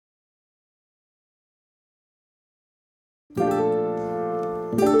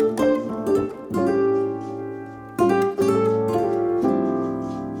Welcome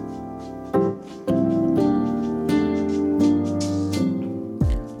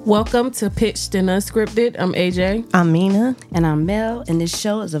to Pitched and Unscripted. I'm AJ. I'm Mina. And I'm Mel. And this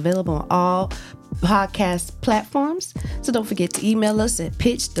show is available on all podcast platforms. So don't forget to email us at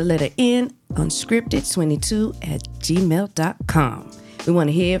pitchedunscripted22@gmail.com. We want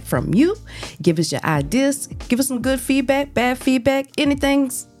to hear from you. Give us your ideas. Give us some good feedback, bad feedback,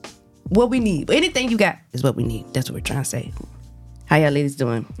 anything's what we need. Anything you got is what we need. That's what we're trying to say. How y'all ladies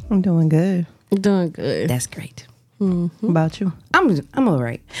doing? I'm doing good. Doing good. That's great. Mm-hmm. About you? I'm all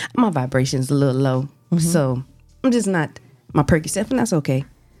right. My vibration's a little low, so I'm just not my perky self, and that's okay.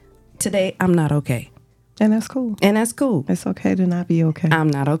 Today, I'm not okay. And that's cool. It's okay to not be okay. I'm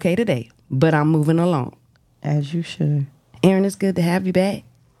not okay today, but I'm moving along. As you should. Aaron, it's good to have you back.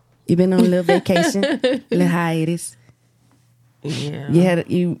 You've been on a little vacation, a little hiatus. Yeah.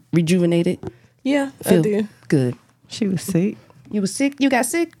 You rejuvenated? Yeah, Feel I did. Good. She was sick. You was sick? You got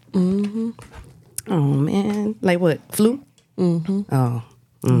sick? Mm-hmm. Oh, man. Like what? Flu? Mm-hmm. Oh.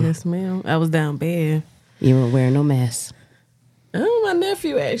 Yes, ma'am. I was down bad. You weren't wearing no mask. Oh, my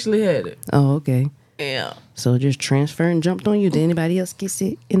nephew actually had it. Oh, okay. Yeah. So just transfer and jumped on you. Did anybody else get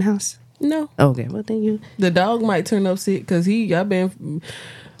sick in the house? No. Okay. Well, then you... The dog might turn up sick because he just been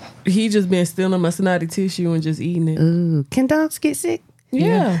stealing my snotty tissue and just eating it. Ooh. Can dogs get sick?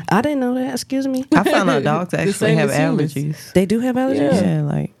 Yeah. I didn't know that. Excuse me. I found out dogs actually same have as humans. allergies. They do have allergies? Yeah,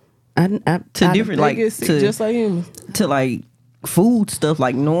 like They get sick just like humans. To like food stuff,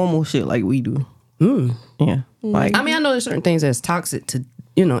 like normal shit like we do. Yeah. Like I mean, I know there's certain things that's toxic to,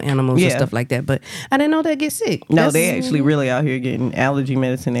 animals and stuff like that, but I didn't know they get sick. No, they actually really out here getting allergy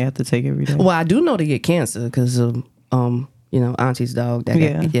medicine they have to take every day. Well, I do know they get cancer because of, Auntie's dog that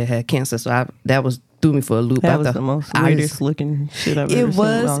had cancer. So that threw me for a loop. That was the most weirdest looking shit I've ever seen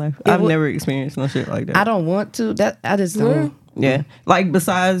in my life. I've never experienced no shit like that. I don't want to. I just don't. Yeah. Like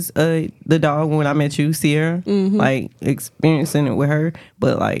besides the dog when I met you, Sierra, like experiencing it with her,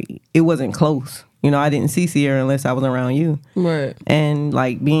 but like it wasn't close. I didn't see Sierra unless I was around you. Right. And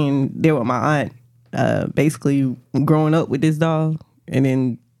like being there with my aunt, basically growing up with this dog and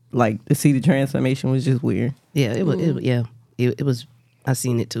then like to see the transformation was just weird. Yeah, it was. It was. I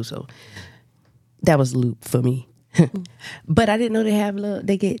seen it too. So that was a loop for me. But I didn't know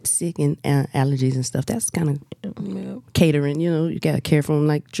they get sick and allergies and stuff. That's kind of catering. You gotta care for them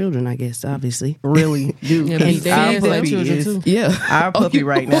like children, I guess. Obviously, really do. Yeah, our like children too. Yeah, our puppy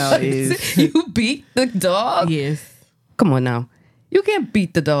right now is. You beat the dog? Yes. Come on now. You can't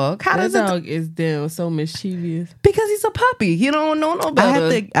beat the dog. How does that dog is damn so mischievous? Because he's a puppy. He don't know no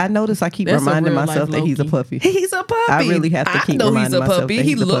better. I notice I keep reminding myself that he's a puppy. He's a puppy. I really have to keep reminding myself that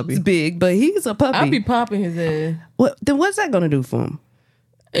he's a puppy. He looks big, but he's a puppy. I be popping his ass. Then what's that gonna do for him?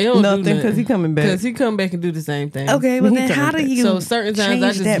 It don't nothing because he coming back. Because he come back and do the same thing. Okay, well then how do you so certain times I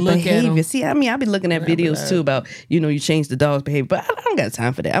just that look behavior? at him. See, I mean, I be looking at videos too about you change the dog's behavior, but I don't got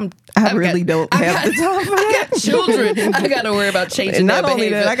time for that. I really don't have the time for that. I got children. I got to worry about changing and their not only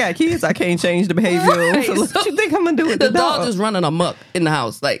behavior. that, I got kids. I can't change the behavior. Right. So what you think I'm gonna do with the dog? Just running amok in the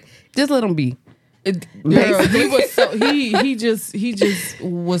house. Like just let him be. Girl, he just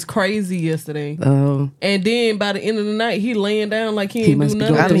was crazy yesterday. And then by the end of the night, he laying down like he ain't do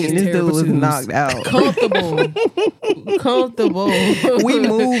nothing. I mean, this dude was knocked out. Comfortable. We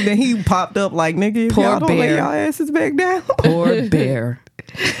moved and he popped up like, nigga, poor y'all don't lay bear. y'all asses back down. Poor bear.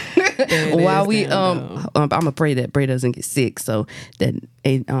 While we I'm afraid that Bray doesn't get sick, so that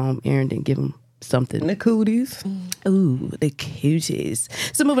Aaron didn't give him something. The cooties. Ooh, the cooties.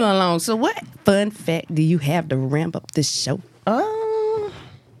 So moving along. So what fun fact do you have to ramp up this show?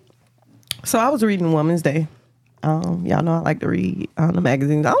 So I was reading Women's Day. Y'all know I like to read the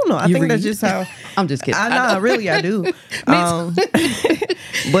magazines. I don't know. I think that's just how. I'm just kidding. I do.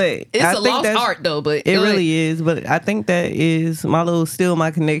 But it's I a think lost art though. But it really is. But I think that is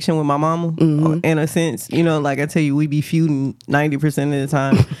my connection with my mama in a sense. Like I tell you, we be feuding 90% of the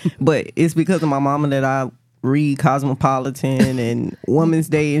time, but it's because of my mama that I read Cosmopolitan and Women's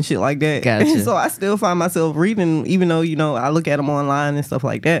Day and shit like that. Gotcha. So I still find myself reading, even though I look at them online and stuff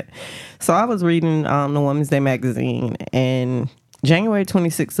like that. So I was reading the Women's Day magazine, and January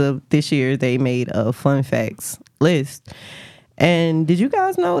 26th of this year they made a fun facts list. And did you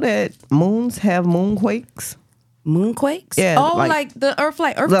guys know that moons have moonquakes? Moonquakes? Yeah. Oh, like the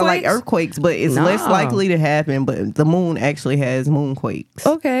earthquakes? Like earthquakes, but it's less likely to happen. But the moon actually has moonquakes.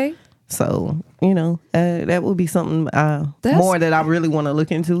 Okay. So, that would be something more that I really want to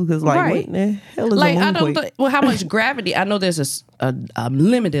look into. Because, what the hell is a moonquake? How much gravity? I know there's a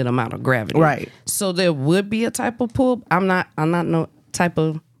limited amount of gravity. Right. So there would be a type of pull. I'm not type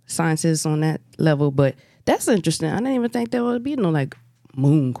of scientists on that level, but that's interesting. I didn't even think there would be no like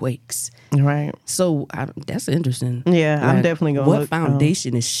moonquakes. Right. So that's interesting. Yeah, I'm definitely going to What look.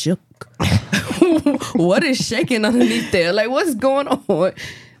 foundation is shook? What is shaking underneath there? Like, what's going on?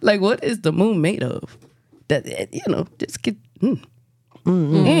 Like, what is the moon made of? That, just get...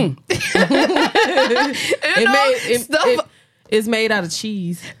 It's made out of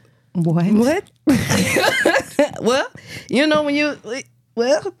cheese. What? Well, when you...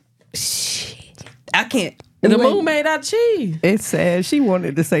 Well, shit. I can't. The moon made out of cheese. It's sad. She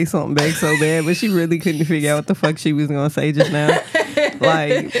wanted to say something back so bad, but she really couldn't figure out what the fuck she was going to say just now.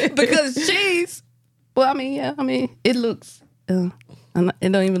 Like... Because cheese... Well, I mean, it looks... it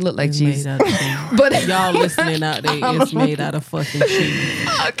don't even look like cheese. Made out of cheese. But y'all listening out there, it's made out of fucking cheese.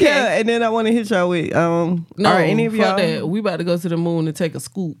 Okay. Yeah, and then I want to hit y'all with... No, are any of y'all... that. We about to go to the moon and take a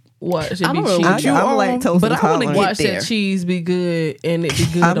scoop. Watch it I be don't know cheese. what you I'm on, lactose but I want to intolerant. get Watch there. that cheese be good and it be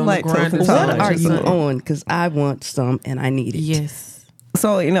good I'm on the lactose grinder. intolerant. What are Just you saying. on? Because I want some and I need it. Yes.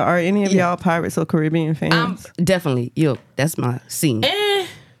 So, are any of y'all Pirates of Caribbean fans? Definitely. That's my scene.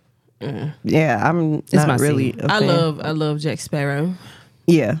 Yeah, I'm It's my not really scene. a fan. I love Jack Sparrow.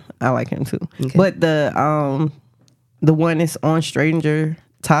 Yeah, I like him too. Okay. But the one that's on Stranger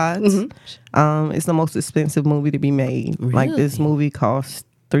Tides, it's the most expensive movie to be made. Like this movie cost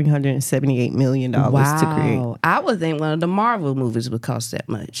 $378 million to create. Wow. I would think one of the Marvel movies would cost that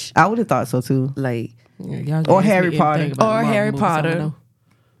much. I would have thought so too. Like, Yeah, Or Harry Potter. Or Harry Potter.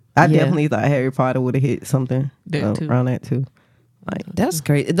 I Yeah. definitely thought Harry Potter would have hit something That too. around that too. Like that's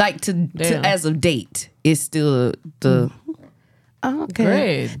great. Like, to as of date, it's still the... Okay.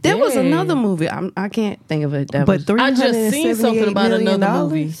 Great. There was Dang. another movie. I can't think of it. That but was, I just seen something $378 about million? another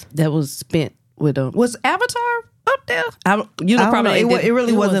movie. that was spent with was Avatar up there? I don't know. It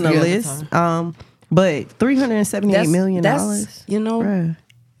really wasn't a list. But $378 million. That's Bruh.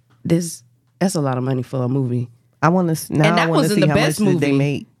 that's a lot of money for a movie. I want to now. And that I want to wasn't see the how much best did they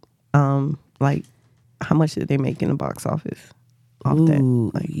movie. make. Like how much did they make in the box office off that?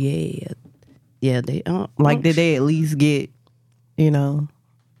 Ooh, Like, yeah. They like did they at least get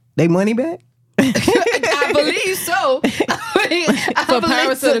they money back? I believe so. For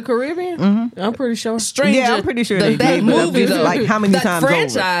Pirates of the Caribbean? I'm pretty sure. Stranger. Yeah, I'm pretty sure they that did, but I'm movie just though. like, how many that times over?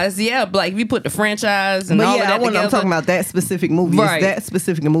 franchise? Yeah, like if you put the franchise and But all yeah, of that together. I'm talking about that specific movie. Right. It's that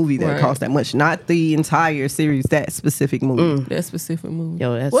specific movie that Right. cost that much, not the entire series. That specific movie. That specific movie.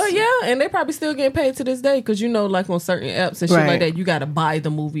 Yo, that's- well, yeah, and they probably still getting paid to this day because like on certain apps and shit Right. like that, you got to buy the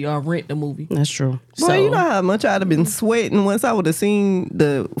movie or rent the movie. That's true. Well, you know how much I'd have been sweating once I would have seen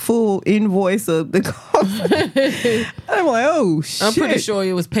the full invoice of the cost. I'm like, oh shit. I'm pretty sure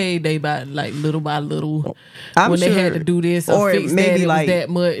it was paid day by like little by little. I'm when they had sure. to do this Or or fix maybe that, it like- was that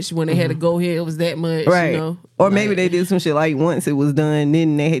much. When they had to go here, it was that much. Right. You know? Or maybe they did some shit like once it was done,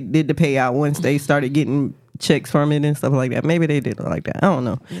 then they did the payout once they started getting checks from it and stuff like that. Maybe they did it like that. I don't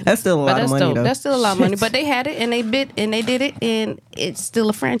know. That's still a lot of that's money dope. though. That's still a lot of money. But they had it and they bid and they did it and it's still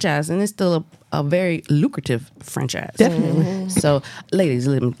a franchise and it's still a very lucrative franchise. Definitely. So, ladies,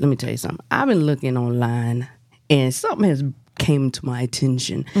 let me tell you something. I've been looking online and something has came to my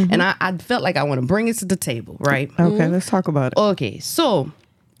attention and I felt like I want to bring it to the table, right? Okay, let's talk about it. Okay, so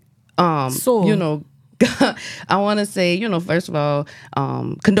I want to say, first of all,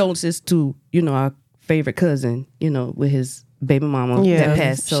 condolences to, our favorite cousin, with his baby mama that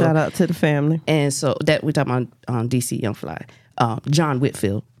passed. So, shout out to the family. and so that we're talking about DC Young Fly, John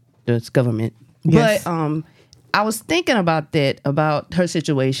Whitfield, the government. Yes. But I was thinking about that, about her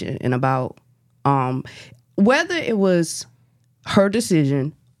situation and about whether it was her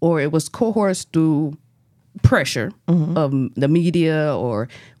decision or it was coerced through pressure of the media or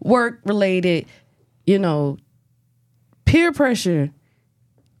work related, peer pressure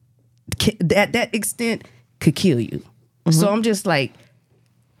at that extent could kill you. So I'm just like,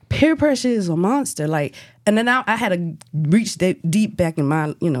 peer pressure is a monster. Like, and then I had to reach deep back in my,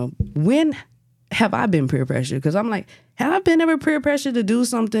 when have I been peer pressure? Because I'm like, have I been ever peer pressure to do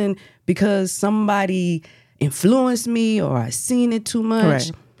something because somebody influenced me or I seen it too much?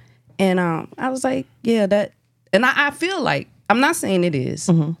 Right. And I was like, yeah, that. And I feel like, I'm not saying it is.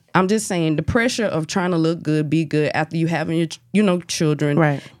 I'm just saying the pressure of trying to look good, be good after you having your, children.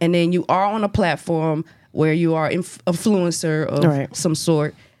 Right. And then you are on a platform where you are influencer of Right. some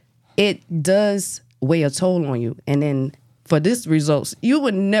sort. It does weigh a toll on you. And then for this results, you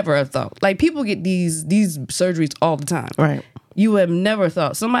would never have thought. Like, people get these surgeries all the time. Right. You have never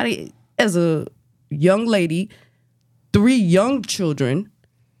thought somebody, as a young lady, 3 young children,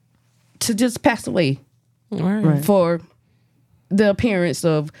 to just pass away for the appearance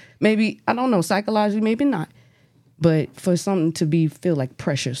of maybe, I don't know, psychologically, maybe not. but for something to feel like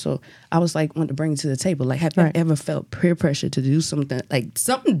pressure. So I was like, want to bring it to the table. Like, have you ever felt peer pressure to do something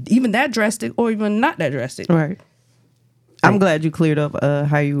even that drastic or even not that drastic? Right. I'm glad you cleared up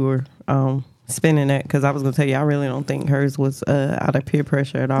how you were spinning that, because I was going to tell you, I really don't think hers was out of peer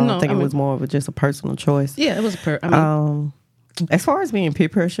pressure at all. No, I think it was more of just a personal choice. Yeah, it was as far as being peer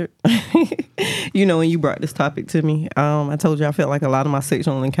pressured, you know, when you brought this topic to me, I told you I felt like a lot of my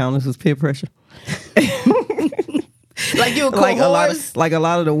sexual encounters was peer pressure. Like you were like a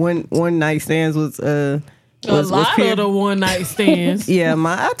lot of the one night stands was a lot of the one night stands. Yeah,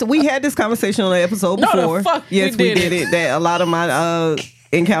 we had this conversation on the episode before. No, the fuck yes, we did it. That a lot of my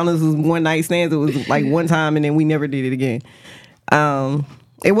encounters was one night stands. It was like one time and then we never did it again.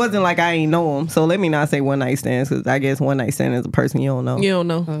 It wasn't like I ain't know them, so let me not say one night stands, because I guess one night stand is a person you don't know. You don't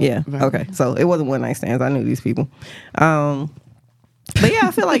know. Yeah. Right. Okay. So it wasn't one night stands. I knew these people. But yeah,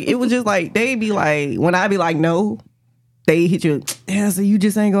 I feel like it was just like they'd be like, when I be like no, they hit you. Yeah, so you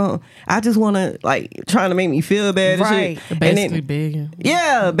just ain't going. I just want to, like, trying to make me feel bad and shit. Basically begging.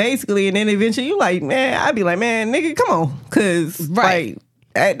 Yeah, basically, and then eventually you like, man, I'd be like, man, nigga, come on, because like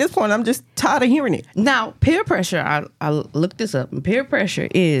at this point I'm just tired of hearing it. Now, peer pressure, I looked this up, and peer pressure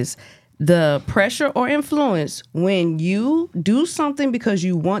is the pressure or influence when you do something because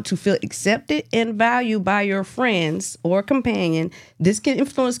you want to feel accepted and valued by your friends or companion. This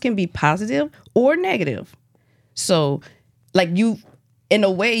influence can be positive or negative. So, like, you, in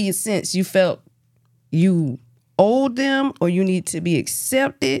a way, you sense you felt you owed them or you need to be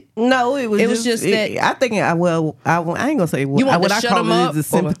accepted. No, it was just that. I think I ain't gonna say what I call it is a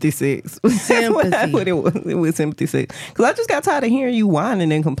sympathy sex. That's what it was. It was sympathy sex. Because I just got tired of hearing you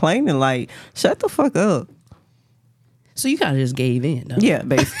whining and complaining. Like, shut the fuck up. So you kind of just gave in, though. Yeah,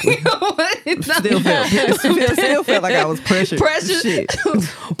 basically. still felt like I was pressured. Shit.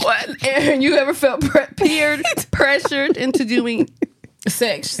 What, Aaron? You ever felt pressured into doing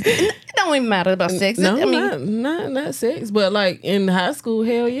sex? It don't even matter about sex. No, not sex. But like in high school,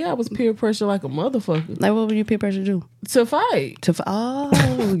 hell yeah, I was peer pressure like a motherfucker. Like, what would you peer pressure do? To fight. You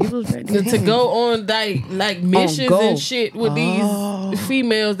was ready to go on like missions and shit with these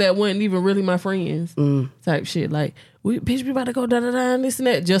females that weren't even really my friends. Type shit. Like, we about to go da-da-da and this and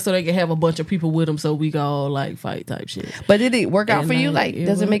that, just so they can have a bunch of people with them so we can all like fight type shit. But did it work out for you? Like,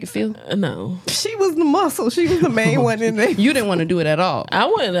 does it make it feel? No. She was the muscle. She was the main one in there. You didn't want to do it at all. I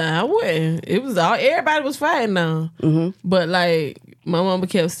wouldn't. It was all, everybody was fighting now. But like, my mama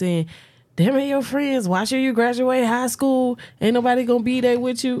kept saying, damn it, your friends, watch till you graduate high school. Ain't nobody gonna be there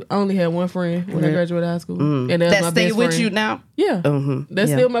with you. I only had one friend when I graduated high school. And that's my best friend. With you now? Yeah.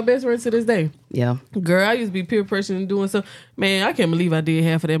 That's still my best friend to this day. Yeah. Girl, I used to be peer pressuring and doing so. Man, I can't believe I did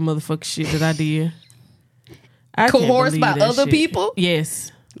half of that motherfucking shit that I did. Coerced by other people?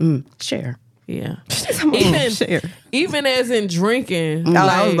 Yes. Share. Yeah. Even as in drinking. Like,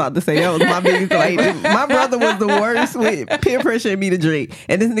 I was about to say that was my biggest. Like, my brother was the worst with peer pressure me to drink,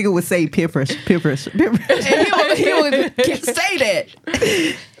 and this nigga would say peer pressure. And he would say that, and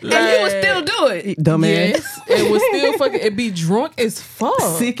he would still do it. Dumbass. Yes, it was still fucking. It be drunk as fuck,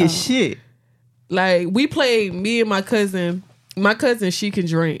 sick as shit. Like, we played, me and my cousin. My cousin, she can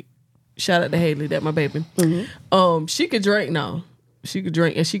drink. Shout out to Haley, that my baby. She could drink now. She could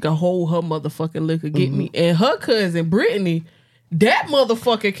drink and she could hold her motherfucking liquor, get me. And her cousin, Brittany, that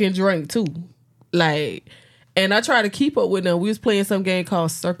motherfucker can drink too. Like, and I try to keep up with them. We was playing some game called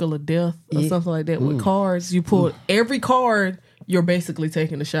Circle of Death or something like that with cards. You pull every card, you're basically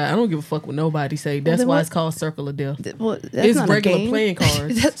taking a shot. I don't give a fuck what nobody say. That's why it's called Circle of Death. It's regular playing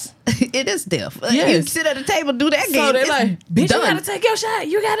cards. It is death. Yes. You sit at the table, do that game. So they're like, bitch, done. you gotta take your shot.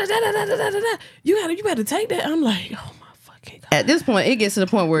 You gotta da-da-da-da-da-da-da. You better take that. I'm like, oh my fucking God. At this point, it gets to the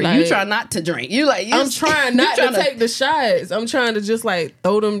point where you try not to drink. I'm trying not to take the shots. I'm trying to just like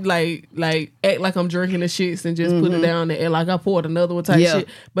throw them, like act like I'm drinking the shits and just put it down there like I poured another one type shit.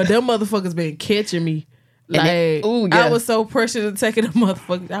 But them motherfuckers been catching me. Like, I was so pressured to take it,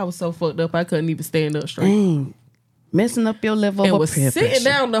 motherfucker. I was so fucked up I couldn't even stand up straight. Messing up your level and of was sitting pressure.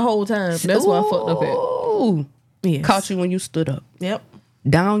 down the whole time. That's why I fucked up at. Yes. Caught you when you stood up. Yep.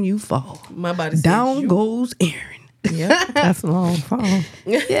 Down you fall. My body said, down goes Aaron. Yeah, that's a long fall.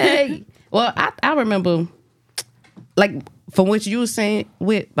 Yay. Well, I remember, like, from what you were saying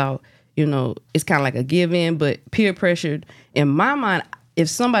about, it's kind of like a give in, but peer pressured. In my mind, if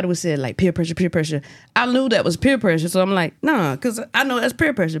somebody would say like peer pressure, I knew that was peer pressure. So I'm like, nah, because I know that's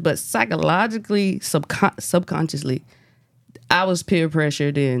peer pressure. But psychologically, subconsciously, I was peer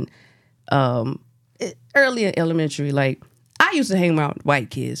pressured in early in elementary. Like, I used to hang out with white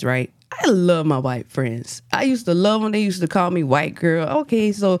kids, right? I love my white friends. I used to love them. They used to call me white girl.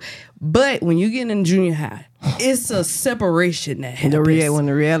 Okay, so, but when you get in junior high, it's a separation that happens. When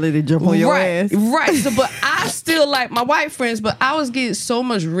the reality jump on your ass. Right. So, but I still like my white friends, but I was getting so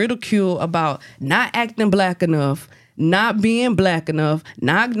much ridicule about not acting black enough, not being black enough,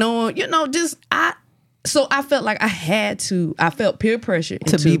 not knowing, so I felt like I felt peer pressure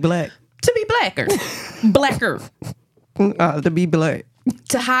To be black. To be blacker. Blacker. To be black.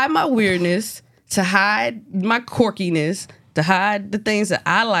 To hide my weirdness, to hide my quirkiness, to hide the things that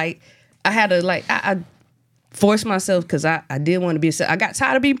I like. I had to I forced myself because I did want to be accepted. I got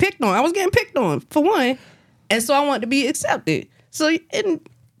tired of being picked on. I was getting picked on, for one. And so I wanted to be accepted. So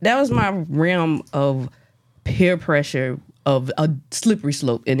that was my realm of peer pressure of a slippery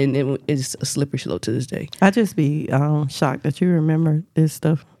slope. And then it's a slippery slope to this day. I just be shocked that you remember this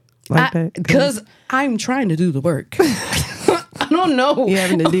stuff like that. Because I'm trying to do the work. I don't know. You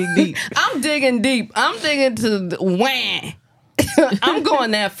having to dig deep. I'm digging deep. I'm digging to the wham. I'm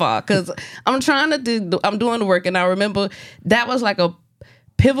going that far because I'm trying to I'm doing the work. And I remember that was like a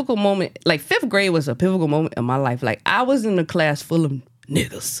pivotal moment. Like 5th grade was a pivotal moment in my life. Like I was in a class full of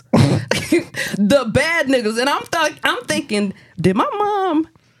niggas, the bad niggas. And I'm thinking, did my mom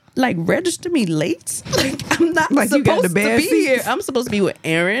like register me late? Like I'm not like supposed to be seats here. I'm supposed to be with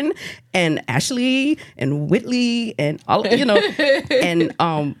Aaron and Ashley and Whitley and all,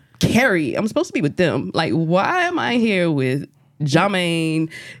 and Carrie. I'm supposed to be with them. Like, why am I here with Jermaine,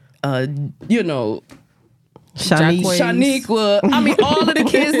 Shaniqua? I mean, all of the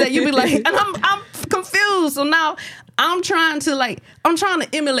kids that you be like, and I'm confused. So now I'm trying to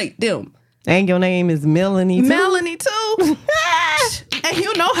emulate them. And your name is Melanie too? Melanie too. And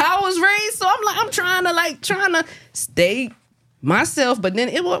you know how I was raised. So I'm trying to stay myself, but then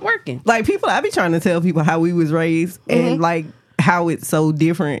it wasn't working. Like I be trying to tell people how we was raised and like how it's so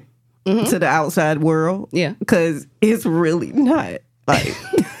different to the outside world. Yeah. Because it's really not. Like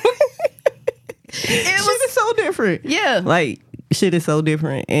shit is so different. Yeah. Like shit is so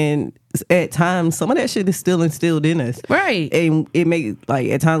different. And at times some of that shit is still instilled in us. Right. And it makes like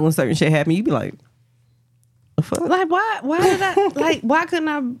at times when certain shit happen, you be like, the fuck? Like why did I like why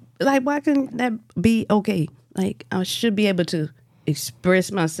couldn't that be okay? Like I should be able to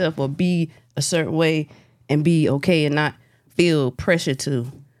express myself or be a certain way and be okay and not feel pressure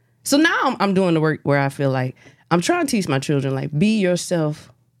to. So now I'm doing the work where I feel like I'm trying to teach my children, like, be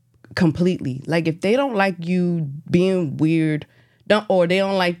yourself completely. Like if they don't like you being weird, or they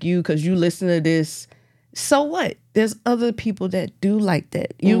don't like you because you listen to this, so what? There's other people that do like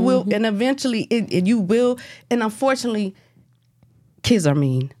that. You will, and eventually you will. And unfortunately, kids are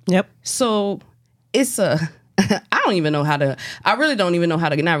mean. Yep. So it's I really don't even know how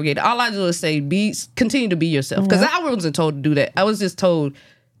to navigate it. All I do is say, continue to be yourself. Because I wasn't told to do that. I was just told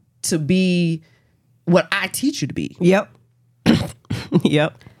to be what I teach you to be. Yep.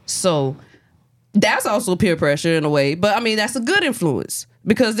 Yep. So that's also peer pressure in a way. But I mean, that's a good influence.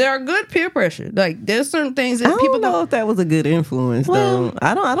 Because there are good peer pressure. Like there's certain things that people don't know if that was a good influence though.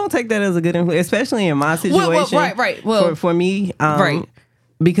 I don't take that as a good influence, especially in my situation. Right. Well, for me, right.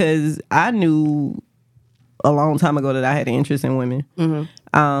 Because I knew a long time ago that I had an interest in women.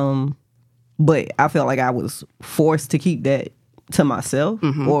 Mm-hmm. But I felt like I was forced to keep that to myself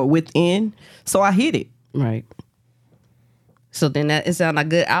or within, so I hid it. Right. So then it sounds like a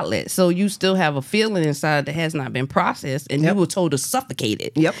good outlet. So you still have a feeling inside that has not been processed, and you were told to suffocate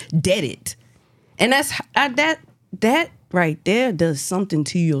it. Yep. Dead it. And that's that right there does something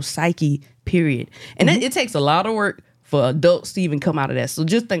to your psyche, period. And it takes a lot of work for adults to even come out of that. So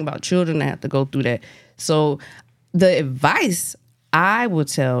just think about children that have to go through that. So the advice I would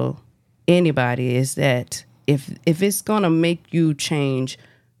tell anybody is that if it's gonna make you change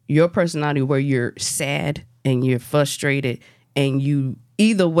your personality where you're sad and you're frustrated and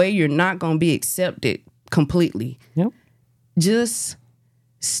either way you're not gonna be accepted completely. Yep. Just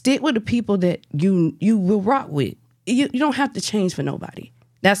stick with the people that you will rock with. You don't have to change for nobody.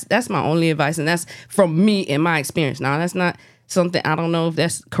 That's my only advice, and that's from me and my experience. Now that's not something, I don't know if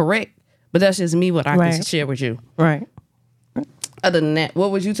that's correct, but that's just me, what I can share with you. Right. Other than that,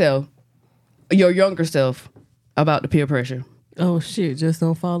 what would you tell your younger self about the peer pressure? Oh shit! Just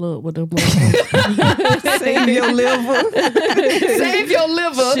don't follow up with them. Save your liver. Save your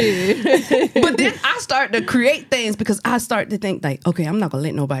liver. Shit. But then I start to create things because I start to think like, okay, I'm not gonna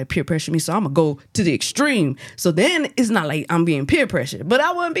let nobody peer pressure me, so I'm gonna go to the extreme. So then it's not like I'm being peer pressured, but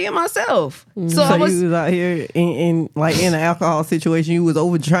I wasn't being myself. So I was, you was out here in an alcohol situation. You was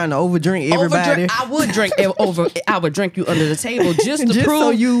trying to overdrink everybody. I would drink you under the table just to prove so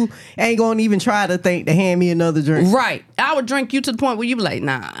you ain't gonna even try to think to hand me another drink. Right. I would drink you to the point where you be like,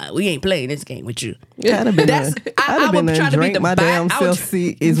 nah, we ain't playing this game with you. I'd have been I would try to be drink the my damn self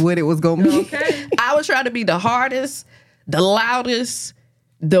seat is what it was gonna be. I would try to be the hardest, the loudest,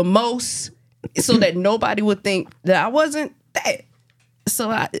 the most, so that nobody would think that I wasn't that.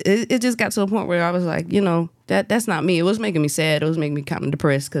 So it just got to a point where I was like, that's not me. It was making me sad. It was making me kind of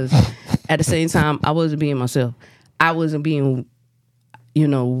depressed because at the same time, I wasn't being myself. I wasn't being,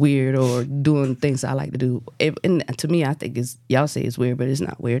 weird or doing things I like to do. And to me, I think y'all say it's weird, but it's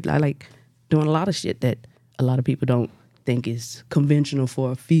not weird. I like doing a lot of shit that a lot of people don't think is conventional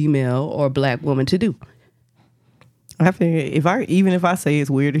for a female or a black woman to do. I think if I say it's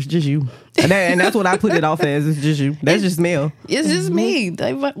weird, it's just you, and that's what I put it off as. It's just you. That's just Mel. It's just me.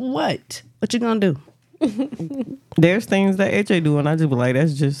 Like, what? What you gonna do? There's things that AJ do, and I just be like,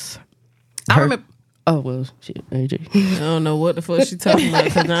 that's just. I remember. Oh well, shit, AJ. I don't know what the fuck she talking about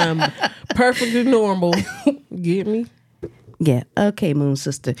because I'm perfectly normal. Get me? Yeah. Okay, Moon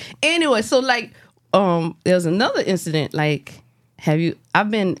Sister. Anyway, so like, there's another incident. Like,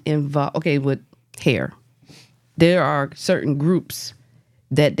 I've been involved. Okay, with hair. There are certain groups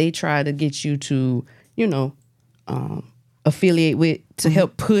that they try to get you to, affiliate with to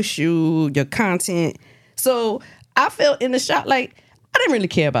help push your content. So I felt in the shop like I didn't really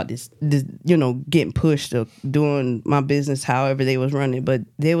care about this, getting pushed or doing my business however they was running. But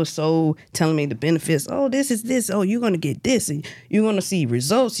they were so telling me the benefits. Oh, this is this. Oh, you're going to get this. And you're going to see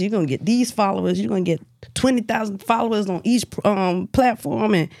results. You're going to get these followers. You're going to get 20,000 followers on each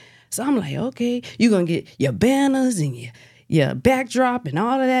platform. And so I'm like, okay, you're going to get your banners and your backdrop and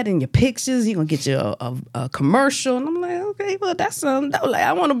all of that and your pictures. You're going to get your a commercial. And I'm like, okay, well, that's something. Like,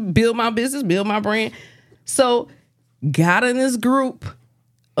 I want to build my business, build my brand. So got in this group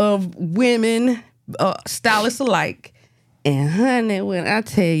of women, stylists alike. And honey, when I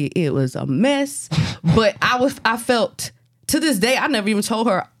tell you it was a mess, but I felt, to this day, I never even told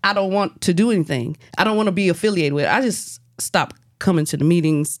her I don't want to do anything. I don't want to be affiliated with it. I just stopped coming to the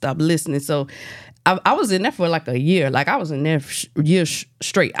meetings, stop listening. So I was in there for like a year. Like I was in there for years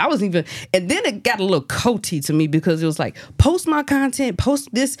straight. I wasn't even, and then it got a little coaty to me because it was like, post my content, post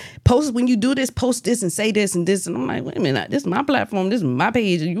this, post when you do this, post this and say this and this. And I'm like, wait a minute, this is my platform, this is my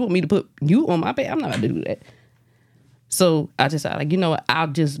page. And you want me to put you on my page? I'm not going to do that. So I decided, like, you know what, I'll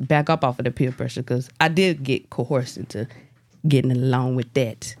just back up off of the peer pressure because I did get coerced into getting along with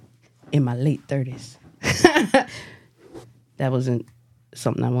that in my late 30s. That wasn't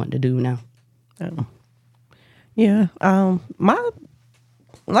something I wanted to do now. Oh. Yeah.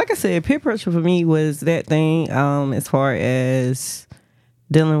 Like I said, peer pressure for me was that thing, as far as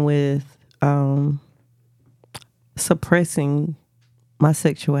dealing with suppressing my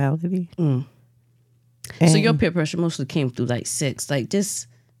sexuality. Mm. So your peer pressure mostly came through like sex, like just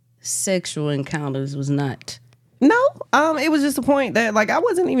sexual encounters was not. No, it was just a point that like I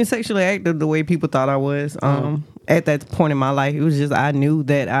wasn't even sexually active the way people thought I was. At that point in my life, it was just I knew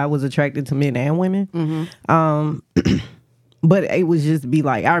that I was attracted to men and women. Mm-hmm. But it was just be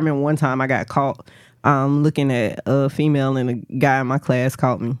like, I remember one time I got caught looking at a female and a guy in my class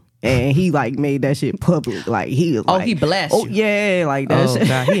caught me. And he like made that shit public. Like he was like, he blasted you. Yeah, like that shit.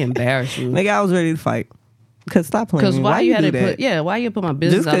 God, he embarrassed you. Nigga, I was ready to fight. Cause stop playing. Cause why you had to put? Yeah, why you put my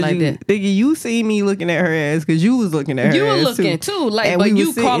business out like that? Nigga, you see me looking at her ass because you was looking at her. You were ass looking too, like, and but we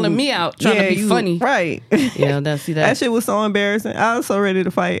you calling me out trying to be funny, right? Yeah, that's see that. That shit was so embarrassing. I was so ready to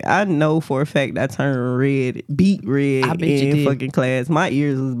fight. I know for a fact I turned red, beat red in fucking class. My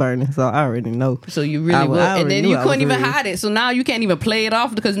ears was burning, so I already know. So you really would, and then you couldn't even hide it. So now you can't even play it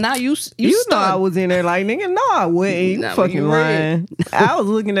off because now you know I was in there like, nigga, no, I wouldn't. You fucking lying. I was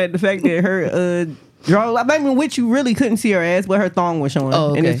looking at the fact that her I mean, which you really couldn't see her ass, but her thong was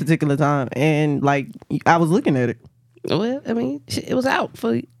showing in this particular time, and like I was looking at it. Well, I mean, it was out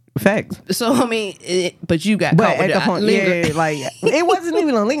for facts. So I mean, but you got caught with at the point, yeah, like it wasn't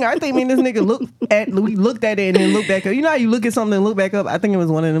even a linger. I think this nigga we looked at it and then looked back up. You know how you look at something and look back up? I think it was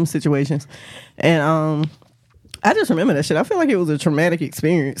one of them situations, and I just remember that shit. I feel like it was a traumatic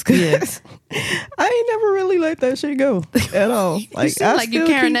experience because I ain't never really let that shit go at all. Like, you seem like you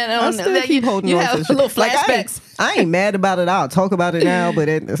carrying that on. I still keep holding on to have little flashbacks. Like, I ain't mad about it. I'll talk about it now, but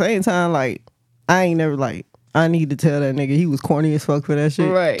at the same time, like, I ain't never like, I need to tell that nigga he was corny as fuck for that shit.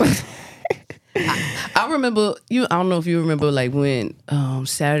 Right. I remember I don't know if you remember like when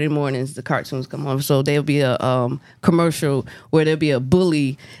Saturday mornings the cartoons come on, so there'll be a commercial where there'll be a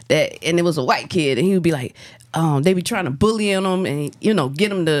bully and it was a white kid and he would be like they be trying to bully him and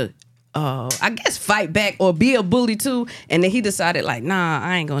get him to I guess fight back or be a bully too, and then he decided like, nah,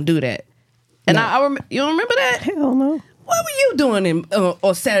 I ain't gonna do that. And no. You don't remember that? Hell no. What were you doing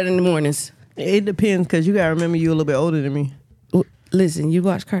on Saturday mornings? It depends because you gotta remember you a little bit older than me. Listen, you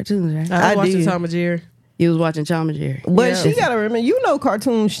watch cartoons, right? I watched the Tom and Jerry. You was watching Tom and Jerry. But Yeah. she gotta remember,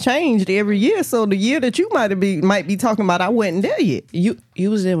 cartoons changed every year. So the year that you might be talking about, I wasn't there yet. You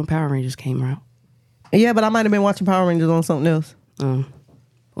was there when Power Rangers came out. Yeah, but I might have been watching Power Rangers on something else.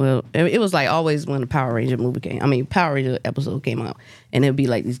 Well, it was like always when the Power Ranger Power Ranger episode came out, and it'd be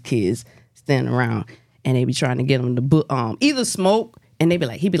like these kids standing around, and they'd be trying to get them to either smoke, and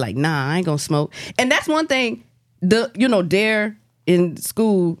he'd be like, nah, I ain't gonna smoke. And that's one thing, Dare in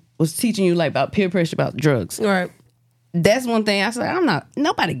school was teaching you like about peer pressure about drugs. Right. That's one thing I said,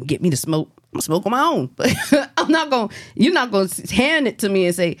 nobody can get me to smoke. I'm gonna smoke on my own. But you're not gonna hand it to me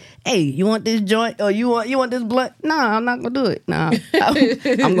and say, hey, you want this joint or you want this blunt? Nah, I'm not gonna do it. Nah.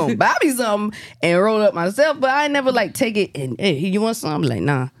 I'm gonna buy me something and roll up myself, but I never like take it and, hey, you want something? I'm like,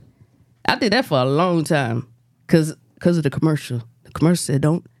 nah. I did that for a long time because of the commercial. The commercial said,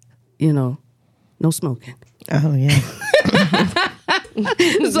 don't, no smoking. Oh yeah.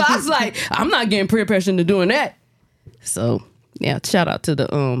 So I was like, I'm not getting peer pressure into doing that. So yeah, shout out to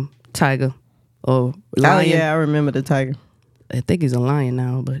the tiger or lion. Oh yeah, I remember the tiger. I think he's a lion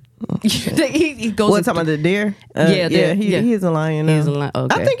now, but he goes. What, talking about the deer? He is a lion now. He's a lion.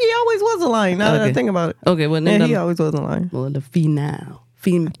 Okay. I think he always was a lion. Now that I think about it. Okay, well, yeah, he always was a lion. Well, the feline.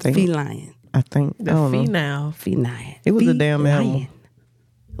 I think. The Feline. It was a damn animal. lion.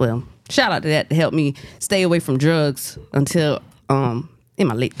 Well, shout out to that to help me stay away from drugs until in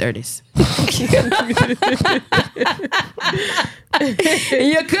my late 30s.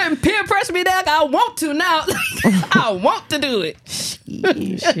 You couldn't peer pressure me that I want to now. I want to do it.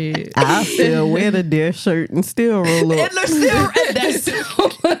 Shit. I still wear the deer shirt and still roll up. It looks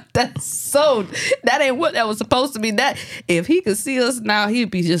that ain't what that was supposed to be. That if he could see us now,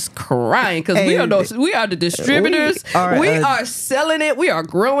 he'd be just crying because we are the distributors. We are selling it. We are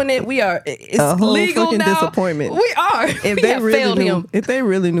growing it. It's legal now. Disappointment. We are. If they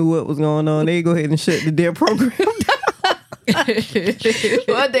really knew what was going on, they'd go ahead and shut the deer program down.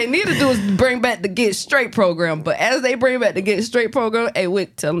 What they need to do is bring back the Get Straight program. But as they bring back the Get Straight program, hey,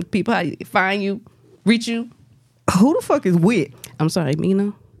 Wick, tell people how to find you, reach you. Who the fuck is Wick? I'm sorry,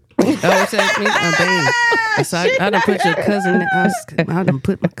 Mina. Oh, it's me. Oh, dang. So I done put your cousin. I done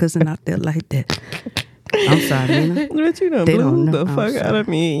put my cousin out there like that. I'm sorry, Mina. But you done blew the fuck out of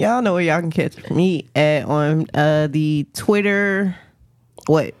me. Y'all know where y'all can catch me at on the Twitter,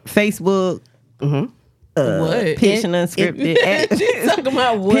 Facebook. What? Pitch and Unscripted. Talking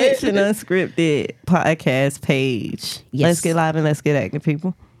about what? Pitch and Unscripted podcast page. Yes. Let's get live and let's get active,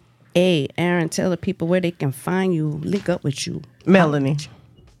 people. Hey, Aaron, tell the people where they can find you, link up with you. Melanie.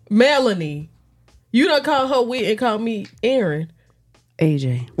 You done call her Whit and call me Aaron.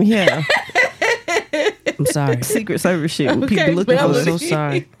 AJ. Yeah. I'm sorry. Secret Service shit. When Okay, people looking for I'm us. so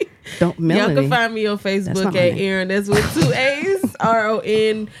sorry. Don't Melanie. Y'all can find me on Facebook not my at name. Aaron. That's with 2 A's.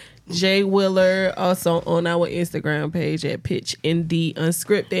 RONJ Willer. Also on our Instagram page at Pitch ND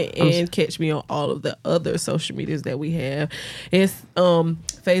Unscripted, and catch me on all of the other social medias that we have. It's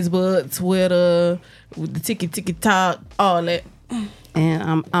Facebook, Twitter, with the TikTok, all that.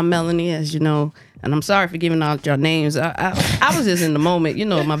 And I'm Melanie, as you know. And I'm sorry for giving out your names. I was just in the moment.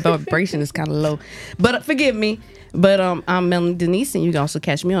 My vibration is kind of low. But forgive me. But I'm Melanie Denise, and you can also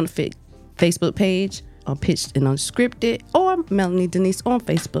catch me on the Facebook page on Pitched and Unscripted, or Melanie Denise on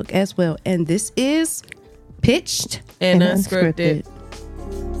Facebook as well. And this is Pitched And Unscripted.